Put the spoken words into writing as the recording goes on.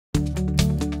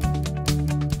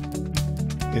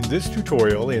In this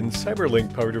tutorial in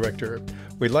Cyberlink PowerDirector,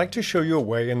 we'd like to show you a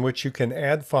way in which you can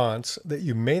add fonts that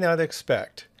you may not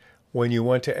expect when you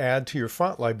want to add to your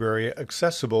font library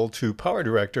accessible to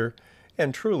PowerDirector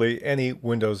and truly any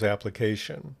Windows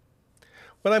application.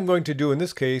 What I'm going to do in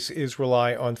this case is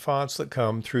rely on fonts that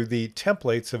come through the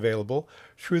templates available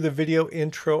through the video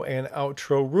intro and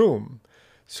outro room.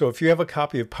 So if you have a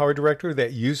copy of PowerDirector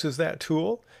that uses that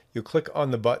tool, you click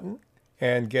on the button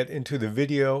and get into the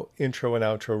video intro and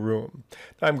outro room.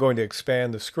 Now I'm going to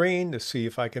expand the screen to see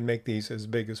if I can make these as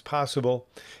big as possible.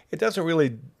 It doesn't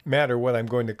really matter what I'm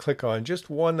going to click on, just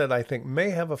one that I think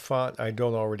may have a font I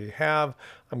don't already have.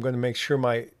 I'm going to make sure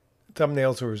my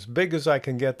thumbnails are as big as I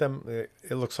can get them.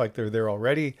 It looks like they're there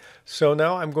already. So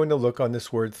now I'm going to look on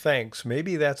this word thanks.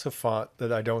 Maybe that's a font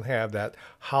that I don't have, that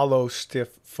hollow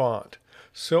stiff font.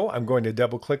 So I'm going to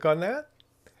double click on that,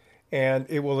 and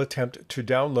it will attempt to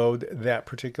download that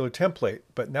particular template.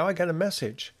 But now I got a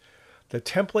message. The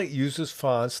template uses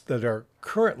fonts that are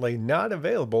currently not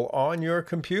available on your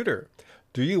computer.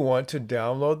 Do you want to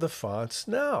download the fonts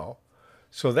now?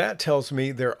 So that tells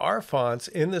me there are fonts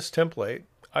in this template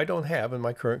I don't have in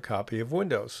my current copy of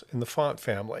Windows in the font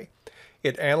family.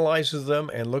 It analyzes them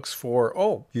and looks for,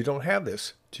 oh, you don't have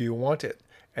this. Do you want it?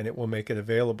 And it will make it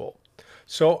available.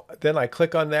 So then I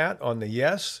click on that, on the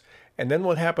yes. And then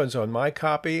what happens on my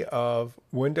copy of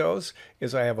Windows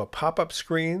is I have a pop-up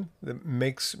screen that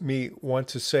makes me want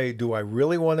to say, do I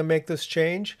really want to make this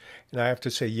change? And I have to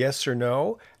say yes or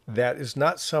no. That is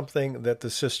not something that the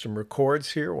system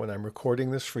records here when I'm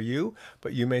recording this for you,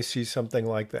 but you may see something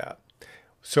like that.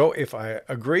 So if I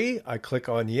agree, I click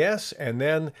on yes, and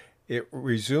then it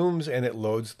resumes and it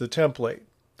loads the template.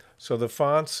 So the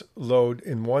fonts load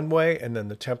in one way, and then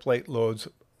the template loads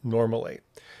normally.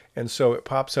 And so it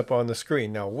pops up on the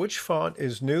screen. Now, which font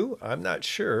is new? I'm not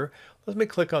sure. Let me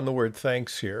click on the word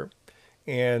thanks here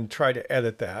and try to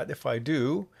edit that. If I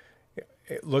do,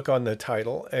 look on the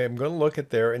title. I'm going to look at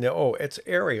there and oh, it's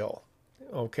Arial.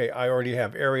 Okay, I already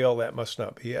have Arial. That must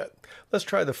not be it. Let's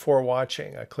try the for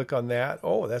watching. I click on that.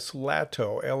 Oh, that's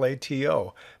Lato,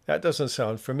 L-A-T-O. That doesn't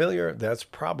sound familiar. That's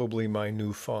probably my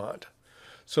new font.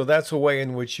 So that's a way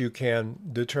in which you can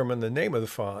determine the name of the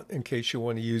font in case you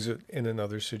want to use it in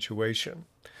another situation.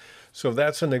 So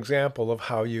that's an example of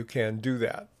how you can do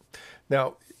that.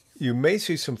 Now, you may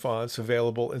see some fonts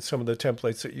available in some of the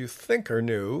templates that you think are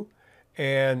new,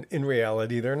 and in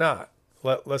reality, they're not.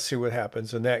 Let's see what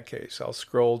happens in that case. I'll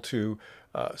scroll to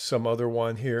some other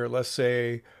one here. Let's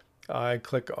say I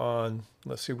click on,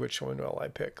 let's see which one will I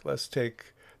pick. Let's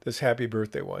take this happy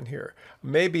birthday one here.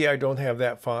 Maybe I don't have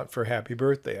that font for happy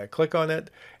birthday. I click on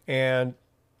it and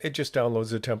it just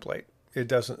downloads the template. It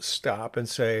doesn't stop and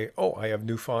say, oh, I have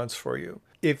new fonts for you.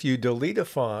 If you delete a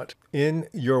font in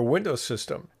your Windows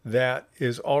system that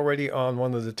is already on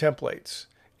one of the templates,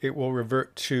 it will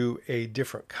revert to a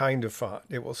different kind of font.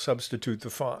 It will substitute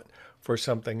the font for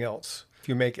something else. If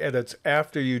you make edits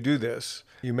after you do this,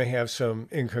 you may have some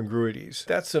incongruities.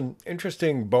 That's an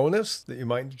interesting bonus that you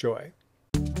might enjoy.